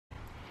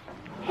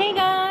Hey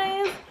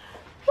guys!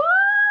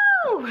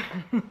 Woo!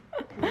 I'm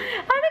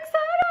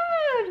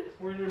excited!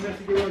 We're in your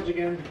messy garage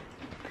again.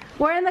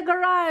 We're in the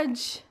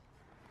garage.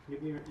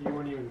 You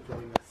weren't even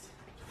filming this.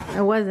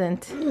 I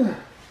wasn't. Are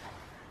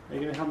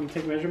you gonna help me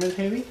take measurements,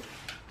 Haley?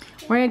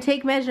 We're gonna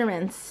take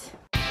measurements.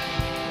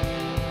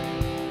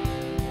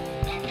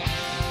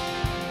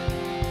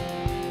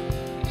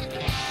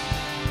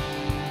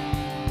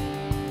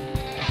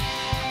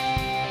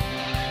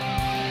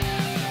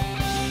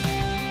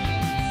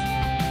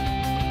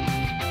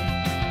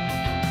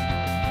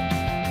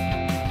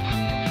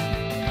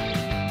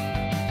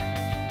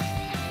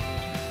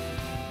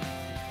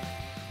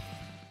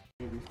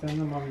 Stand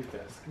on mommy's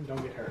desk and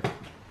don't get hurt.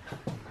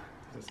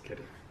 Just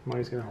kidding.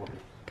 Mommy's gonna hold you.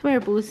 Come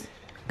here, Booze.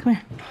 Come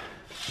here.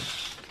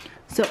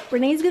 So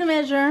Renee's gonna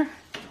measure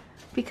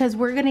because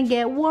we're gonna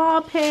get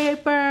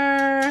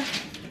wallpaper.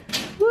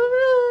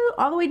 Woo!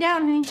 All the way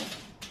down, honey.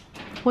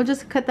 We'll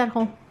just cut that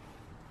hole.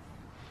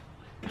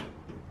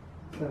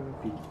 7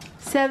 feet.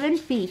 7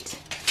 feet.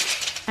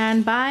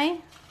 And by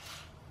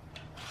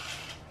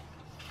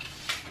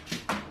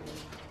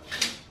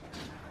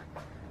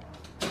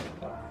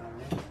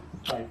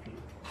 5 feet.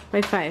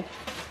 by 5.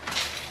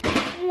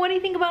 What do you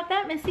think about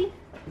that, Missy?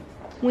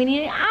 We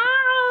need,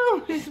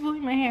 ow! Just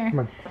pulling my hair. Come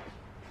on.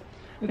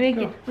 We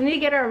need to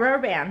get our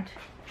rubber band.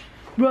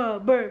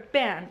 Rubber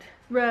band.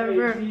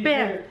 Rubber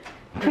band.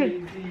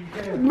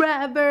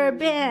 Rubber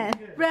band.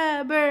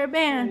 Rubber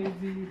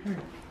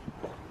band.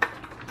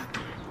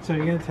 So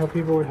you're gonna tell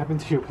people what happened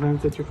to your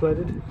plants that you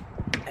flooded?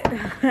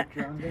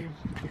 Drowned them?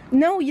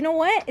 No, you know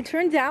what? It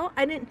turns out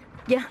I didn't.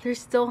 Yeah, they're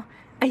still.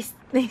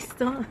 They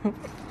still.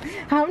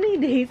 How many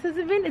days has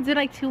it been? It's been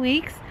like 2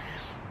 weeks.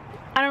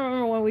 I don't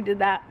remember when we did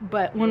that,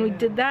 but when we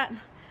did that,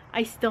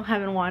 I still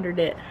haven't watered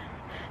it,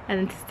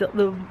 and it's still,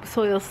 the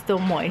soil's still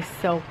moist,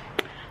 so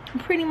I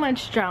pretty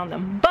much drowned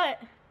them.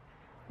 But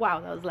wow,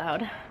 that was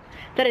loud.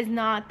 That is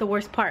not the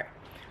worst part.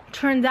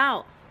 Turns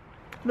out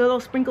the little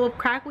sprinkle of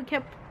crack we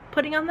kept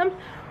putting on them,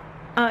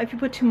 if you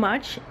put too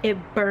much, it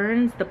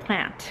burns the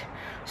plant.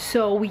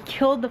 So we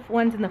killed the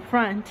ones in the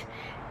front,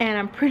 and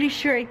I'm pretty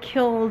sure it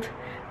killed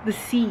the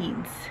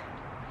seeds.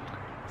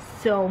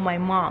 So my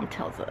mom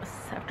tells us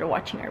after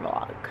watching our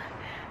vlog,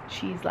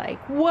 she's like,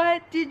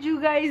 what did you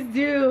guys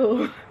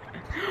do?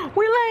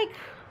 We're like,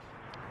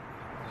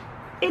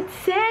 it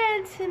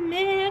said to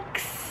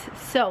mix.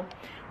 So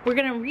we're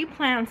gonna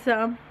replant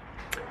some,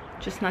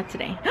 just not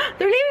today.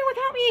 They're leaving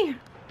without me.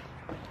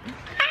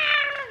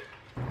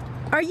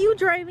 Ah! Are you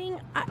driving?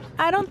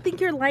 I don't think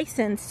you're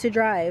licensed to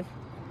drive.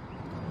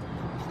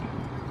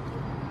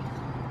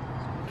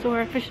 So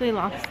we're officially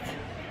lost.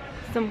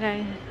 Some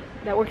guy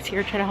that works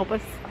here tried to help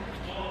us,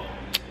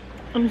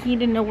 and he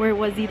didn't know where it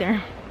was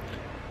either.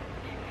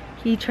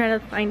 He tried to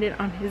find it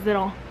on his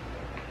little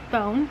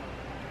phone.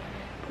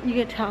 You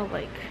could tell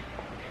like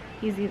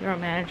he's either a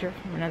manager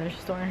from another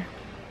store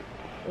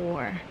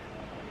or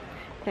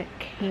that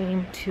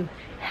came to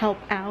help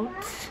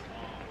out,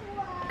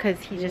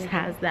 because he just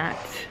has that.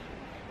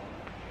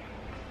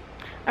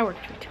 I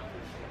worked retail,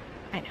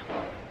 I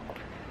know.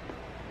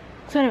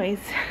 So anyways,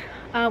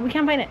 we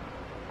can't find it.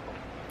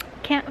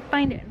 Can't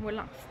find it. We're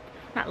lost.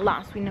 Not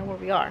lost, we know where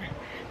we are,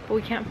 but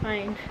we can't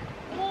find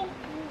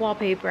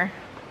wallpaper.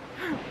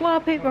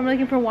 Wallpaper, I'm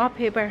looking for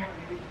wallpaper.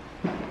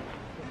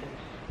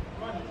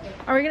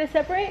 Are we gonna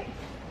separate?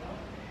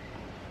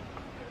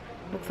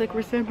 Looks like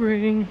we're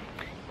separating.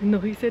 Even though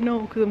he said no,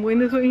 because I'm going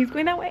this way and he's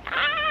going that way.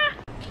 Ah!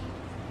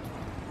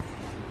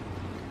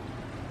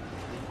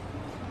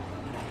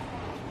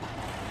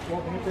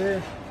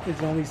 Wallpaper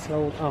is only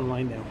sold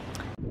online now.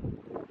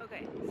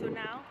 Okay, so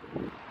now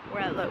we're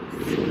at Lowe's.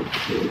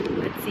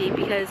 Let's see,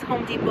 because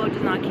Home Depot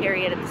does not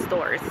carry it at the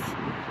stores.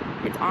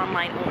 It's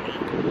online only.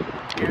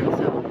 And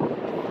so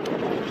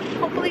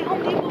hopefully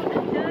Home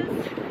Depot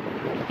does.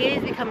 He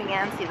is becoming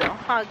antsy though.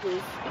 Huh,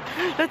 Goose?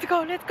 Let's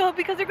go,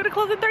 because they're gonna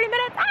close in 30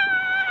 minutes. Ah!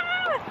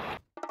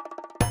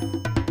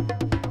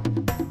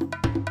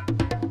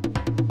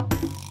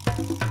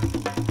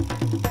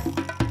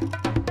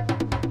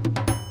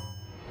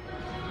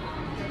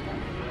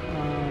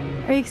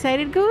 Are you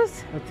excited,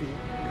 Goose? Let's see.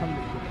 Come.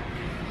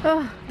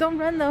 Oh, don't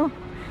run though.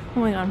 Oh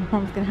my god,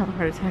 Mom's gonna have a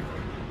heart attack.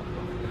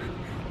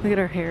 Look at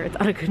her hair, it's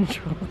out of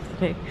control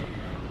today.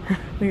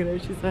 Look at her,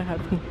 she's so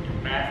happy.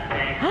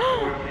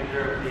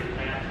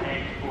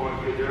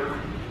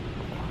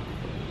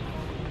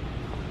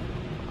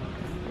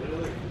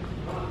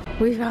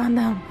 We found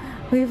them.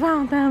 We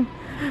found them.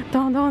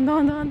 Dun dun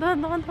dun dun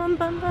dun dun dun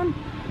dun dun.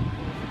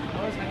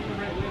 I was having the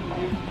right way,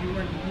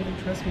 but you didn't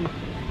trust me.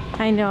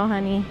 I know,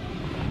 honey.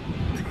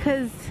 It's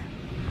because,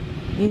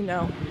 you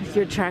know, it's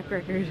your track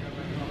record.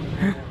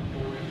 You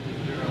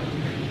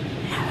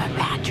have a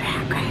bad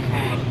track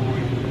record.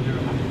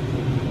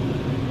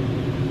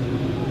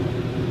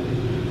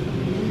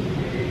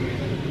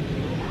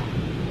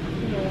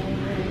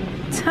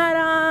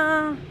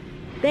 Ta-da!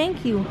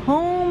 Thank you,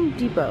 Home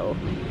Depot.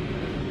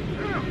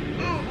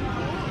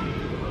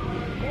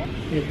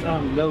 It's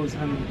Lowe's,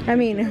 honey. I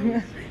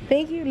mean,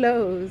 thank you,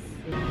 Lowe's.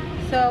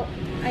 So,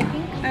 I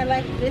think I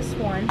like this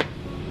one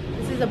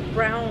a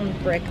brown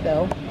brick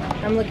though.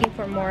 I'm looking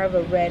for more of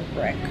a red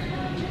brick.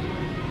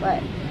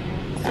 But,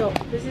 so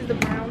this is the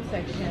brown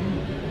section.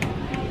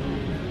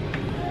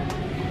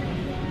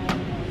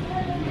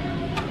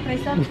 I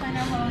still have to find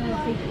out how I'm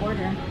gonna take the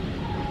order.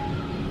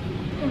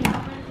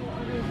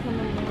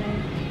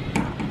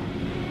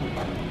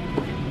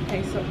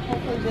 Okay, so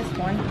hopefully this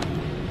one.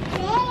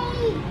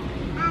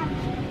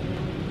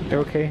 You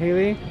okay,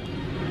 Haley?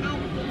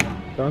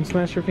 Don't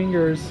smash your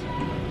fingers.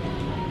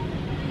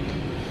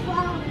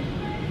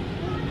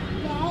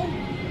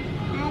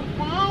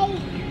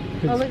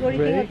 Oh, look, what do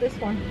you think of this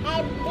one?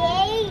 I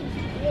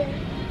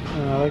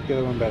like the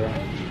other one better.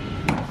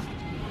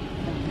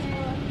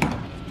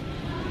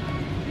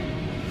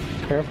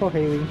 Careful,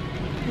 Haley.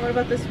 What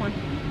about this one?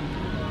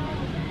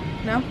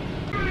 No?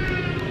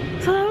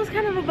 So that was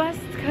kind of a bust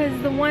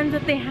because the ones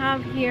that they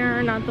have here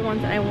are not the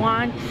ones that I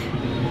want.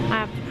 I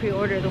have to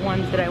pre-order the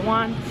ones that I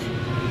want.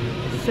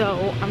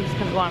 So I'm just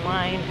gonna go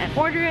online and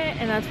order it,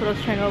 and that's what I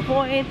was trying to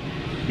avoid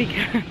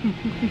because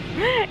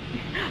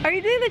are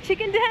you doing the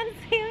chicken dance?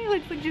 Haley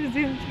looks like she was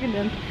doing the chicken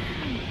dance.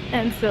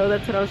 And so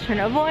that's what I was trying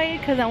to avoid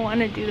because I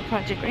want to do the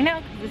project right now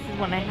because this is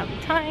when I have the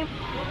time,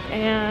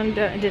 and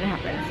it didn't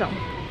happen. So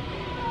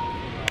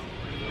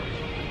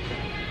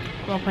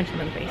I'm gonna punch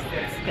him in the face.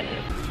 That's good.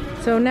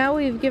 So now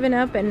we've given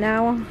up and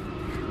now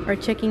we're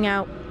checking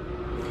out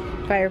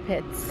fire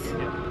pits.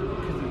 Yeah,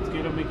 because it's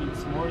ghetto making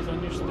s'mores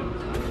on your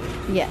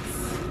stove. Yes,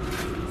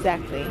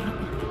 exactly.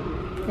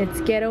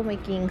 It's ghetto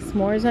making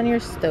s'mores on your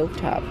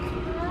stovetop.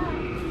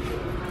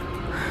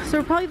 So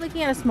we're probably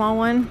looking at a small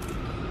one,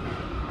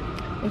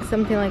 like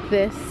something like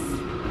this,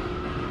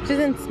 which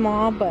isn't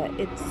small, but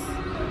it's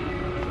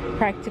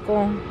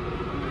practical.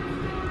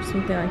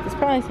 Something like this,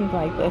 probably something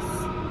like this.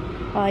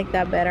 I like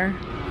that better.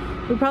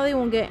 We probably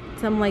won't get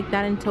something like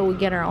that until we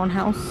get our own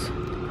house.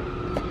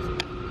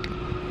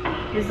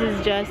 This is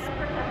just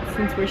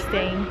since we're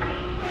staying.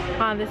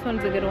 Ah, this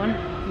one's a good one.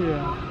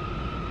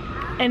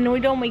 Yeah. And we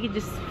don't make it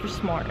just for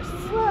s'mores.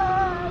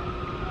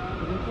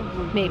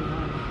 Maybe.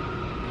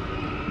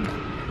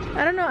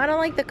 I don't know. I don't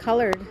like the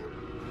colored.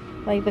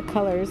 Like the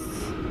colors.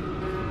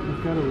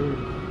 It's kind of weird.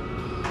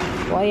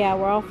 Well, yeah,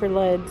 we're all for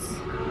lids.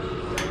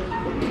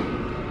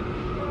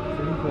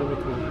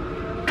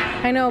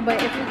 I know,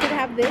 but if we could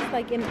have this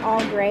like in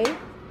all gray,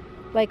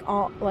 like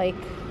all like,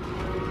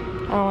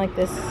 I don't like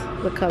this,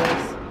 the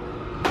colors.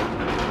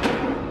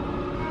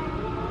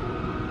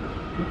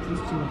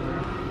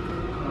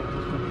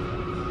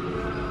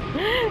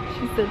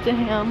 She's such a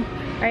ham.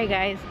 Alright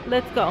guys,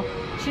 let's go.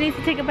 She needs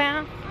to take a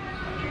bath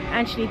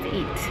and she needs to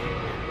eat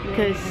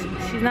because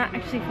she's not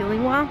actually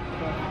feeling well.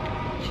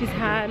 She's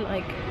had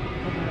like,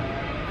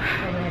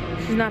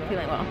 she's not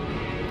feeling well.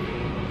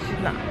 She's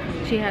not.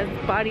 She has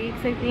body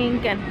aches, I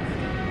think, and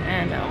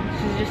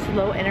she's just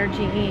low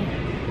energy,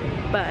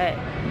 but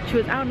she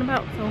was out and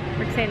about, so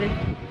we're excited.